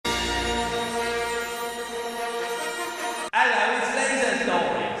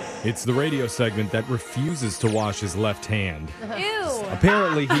It's the radio segment that refuses to wash his left hand. Ew.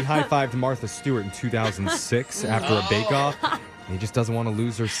 Apparently, he high-fived Martha Stewart in 2006 after a bake-off, and he just doesn't want to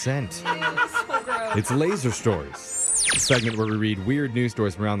lose her scent. So gross. It's Laser Stories, a segment where we read weird news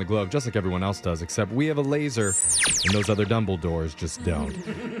stories from around the globe, just like everyone else does, except we have a laser, and those other Dumbledores just don't.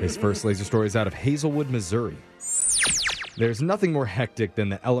 His first laser story is out of Hazelwood, Missouri. There's nothing more hectic than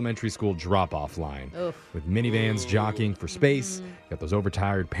the elementary school drop-off line. Oof. With minivans jockeying for space, got those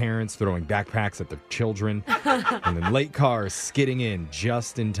overtired parents throwing backpacks at their children, and then late cars skidding in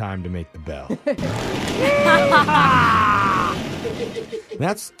just in time to make the bell.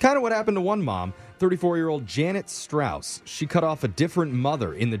 That's kind of what happened to one mom, 34-year-old Janet Strauss. She cut off a different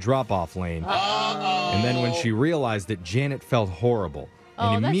mother in the drop-off lane. And then when she realized it, Janet felt horrible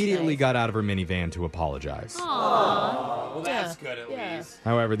and that's immediately nice. got out of her minivan to apologize. Well, that's good at least.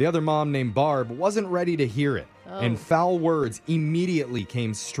 However, the other mom named Barb wasn't ready to hear it, and foul words immediately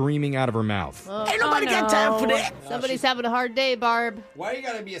came streaming out of her mouth. Ain't nobody got time for that. Somebody's having a hard day, Barb. Why you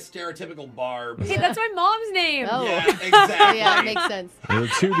gotta be a stereotypical Barb? Hey, that's my mom's name. Oh. Yeah, exactly. Yeah, it makes sense. The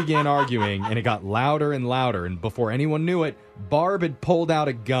two began arguing, and it got louder and louder, and before anyone knew it, Barb had pulled out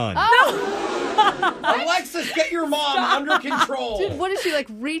a gun. Alexis, get your mom under control. Dude, what did she, like,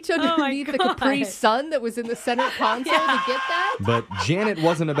 reach underneath the God. Capri Sun that was in the center console to get that? But Janet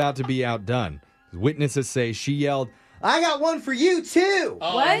wasn't about to be outdone. Witnesses say she yelled, "I got one for you, too!"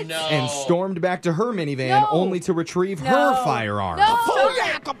 Oh, What? No. and stormed back to her minivan No. only to retrieve her No. firearm.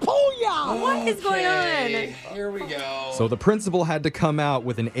 What is going Okay, on? Here we go. So the principal had to come out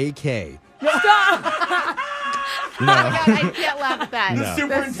with an AK. Oh my God, I can't laugh at that. No. the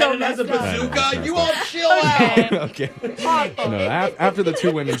superintendent has a messed up. bazooka. That's You messed all chill out. Okay. No, after the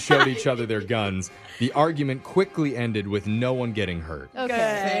two women showed each other their guns, the argument quickly ended with no one getting hurt.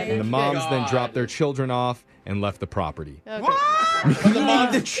 Okay. And the moms then God. dropped their children off and left the property. Okay.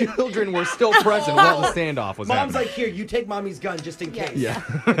 Meaning the children were still present while the standoff was Mom's happening. like, here, you take mommy's gun just in case. Yeah.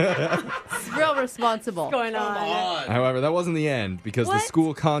 It's real responsible. What's going Come on? on. However, that wasn't the end because the What?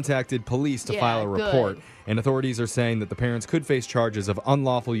 school contacted police to Yeah, file a report. good. And authorities are saying that the parents could face charges of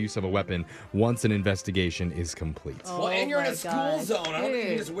unlawful use of a weapon once an investigation is complete. Well, and you're in my a school God. zone. I don't think you can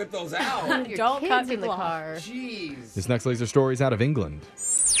Dude. just whip those out. Your Don't kids cut in the people off. car. Jeez. This next laser story is out of England.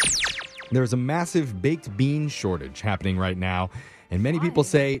 There's a massive baked bean shortage happening right now, and many people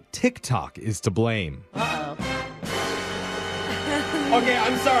say TikTok is to blame. Okay,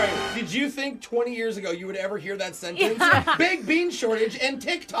 I'm sorry. Did you think 20 years ago you would ever hear that sentence? Big bean shortage and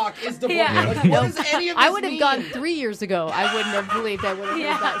TikTok is the Yeah. problem. Like, what does any of this I would have mean? gone 3 years ago. I wouldn't have believed I would have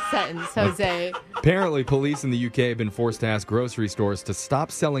heard that sentence, Jose. Apparently, police in the UK have been forced to ask grocery stores to stop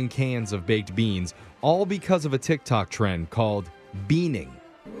selling cans of baked beans, all because of a TikTok trend called beaning.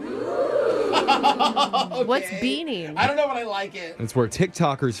 What's beaning? I don't know, but I like it. It's where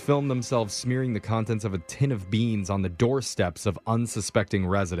TikTokers film themselves smearing the contents of a tin of beans on the doorsteps of unsuspecting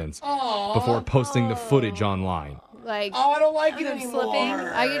residents before posting the footage online. Like, Oh, I don't like it I'm anymore. slipping.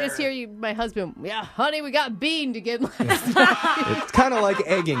 I can just hear you, my husband. Yeah, honey, we got bean to get last night. It's kind of like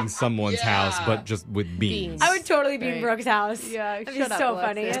egging someone's Yeah. house, but just with beans. Beans. I would totally be in Right. Brooke's house. Yeah, That'd be shut up, so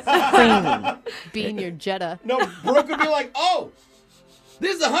funny. Alexis. Bean your Jetta. No, Brooke would be like, oh,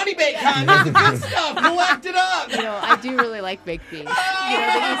 this is the honey bake kind. This is the good stuff. Collect it up. You know, I do really like baked beans. You know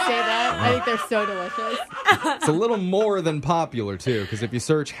that you say that? I think they're so delicious. It's a little more than popular, too, because if you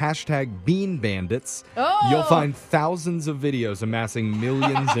search hashtag bean bandits, Oh! you'll find thousands of videos amassing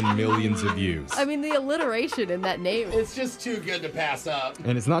millions and millions of views. I mean, the alliteration in that name. It's just too good to pass up.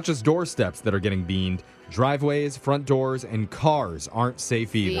 And it's not just doorsteps that are getting beaned. Driveways, front doors, and cars aren't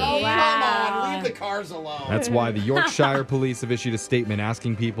safe either. Oh, Wow. come on. Leave the cars alone. That's why the Yorkshire police have issued a statement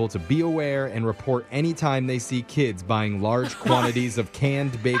asking people to be aware and report anytime they see kids buying large quantities of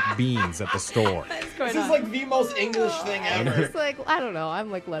canned baked beans at the store. What's This going is on? like the most English thing ever. It's like, I don't know. I'm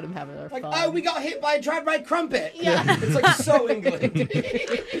like, let them have their Like, fun. oh, we got hit by a drive-by crumpet. Yeah. It's like so English.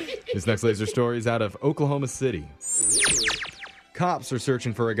 This next laser story is out of Oklahoma City. Cops are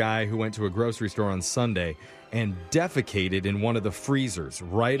searching for a guy who went to a grocery store on Sunday and defecated in one of the freezers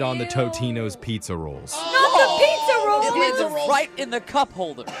right on the Totino's pizza rolls. Not the pizza roll. It It was rolls. right in the cup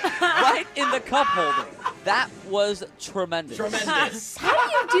holder. Right in the cup holder. That was tremendous. Tremendous. How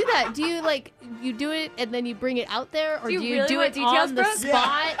do you do that? Do you like you do it and then you bring it out there, or Do you do you really do want it details, on the Brooke?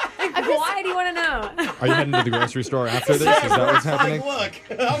 spot? Why do you want to know? Are you heading to the grocery store after this? Is that what's happening? Like,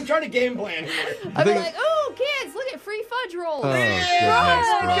 look, I'm trying to game plan here. I'm think- like, oh, kids, look at free fudge rolls. Oh, goodness,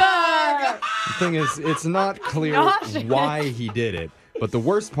 Oh, Brooke. God. The thing is, it's not clear Gosh. why he did it, but the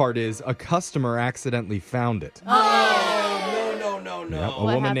worst part is a customer accidentally found it. Oh, no, no, no, no. no. Yep, a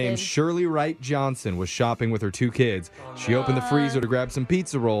What woman named happened? Shirley Wright Johnson was shopping with her 2 kids. She opened the freezer to grab some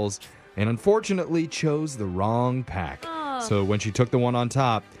pizza rolls and unfortunately chose the wrong pack. So when she took the one on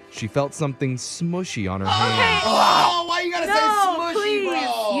top, she felt something smushy on her hand. Oh, why you gotta No, say smushy, please.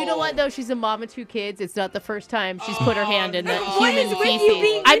 bro? You know what, though? She's a mom of 2 kids. It's not the first time she's put her hand in the no. What human is with feces. you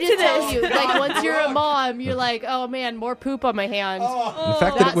being I'm into just telling this? you, like, once you're a mom, you're like, oh, man, more poop on my hand. The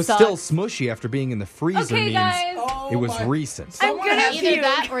fact that That it was sucks. still smushy after being in the freezer Okay, means guys. it was my- recent. I'm Someone gonna has- Either puke.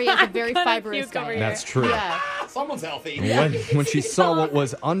 that or he has a very I'm gonna fibrous puke over diet. here. That's true. Yeah. Someone's healthy. When she saw what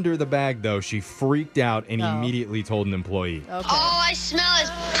was under the bag, though, she freaked out and Oh. immediately told an employee. Okay. All I smell is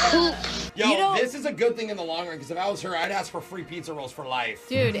poop. Yo, You know- this is a good thing in the long run, because if I was her, I'd ask for free pizza rolls for life.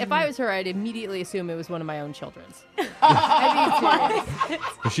 Dude, if I was her, I'd immediately assume it was one of my own children's. I mean,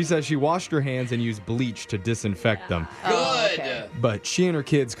 serious. She says she washed her hands and used bleach to disinfect them, Good. Oh, okay. but she and her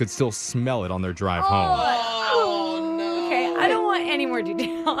kids could still smell it on their drive home. Oh, no. Okay, I don't want any more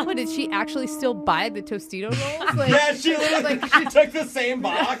details. What, did she actually still buy the Tostito rolls? Like, Yeah, she literally she took the same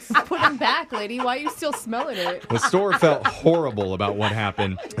box. put them back, lady. Why are you still smelling it? The store felt horrible about what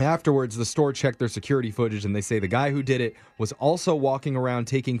happened. Afterwards, the store checked their security footage and they say the guy who did it was also walking around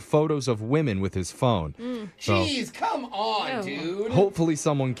taking photos of women with his phone. So Jeez, come on, dude. hopefully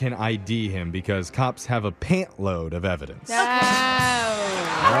someone can ID him because cops have a pant load of evidence.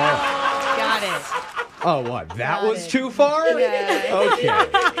 Got it. Oh, what? That Got was it. too far? Yeah.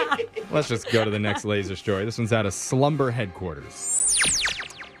 Okay. Let's just go to the next laser story. This one's out of Slumber headquarters.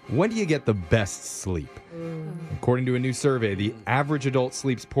 When do you get the best sleep? According to a new survey, the average adult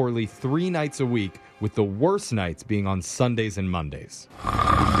sleeps poorly 3 nights a week, with the worst nights being on Sundays and Mondays.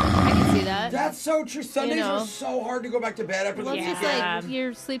 I can see that. That's so true. Sundays know. are so hard to go back to bed after Well, the it's just weekend. like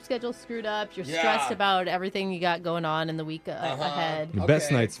your sleep schedule's screwed up. You're Yeah. stressed about everything you got going on in the week ahead. The best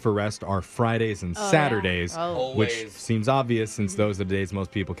Okay. nights for rest are Fridays and Oh, yeah. Saturdays, Oh. which Always. seems obvious since those are the days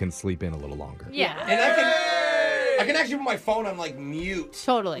most people can sleep in a little longer. Yeah. And I can actually put my phone on like mute.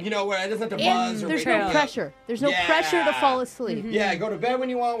 Totally. You know, where I doesn't have to And buzz or there's wake no up. pressure. There's no Yeah. pressure to fall asleep. Yeah, go to bed when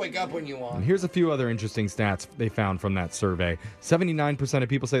you want, wake up when you And want. here's a few other interesting stats they found from that survey. 79% of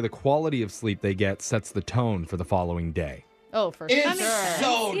people say the quality of sleep they get sets the tone for the following day. Oh, for It sure.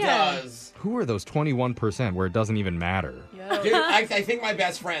 so Yeah. does. Who are those 21% where it doesn't even matter? Dude, I think my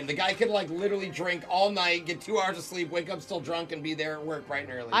best friend, the guy could like literally drink all night, get 2 hours of sleep, wake up still drunk, and be there at work bright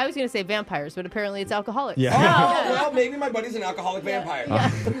and early. I was going to say vampires, but apparently it's alcoholics. Yeah. Oh, well, maybe my buddy's an alcoholic vampire.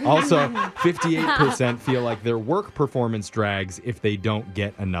 Also, 58% feel like their work performance drags if they don't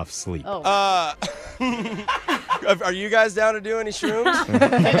get enough sleep. Oh. Are you guys down to do any shrooms?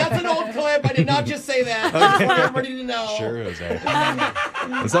 Hey, that's an old clip. I did not just say that. I just want everybody to know. Sure, Jose.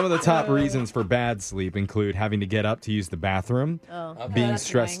 And some of the top reasons for bad sleep include having to get up to use the bathroom, being That's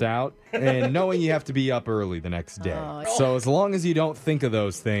stressed out, and knowing you have to be up early the next day. Oh. So as long as you don't think of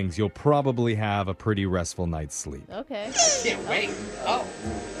those things, you'll probably have a pretty restful night's sleep. Okay. Can't wait. Oh,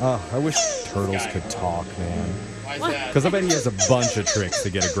 Oh, I wish turtles could talk, man. why is that? Because I bet he has a bunch of tricks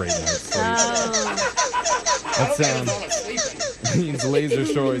to get a great night's sleep. I don't sound- think it's all sleeping. Means Laser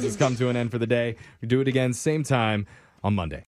Stories has come to an end for the day. We do it again, same time on Monday.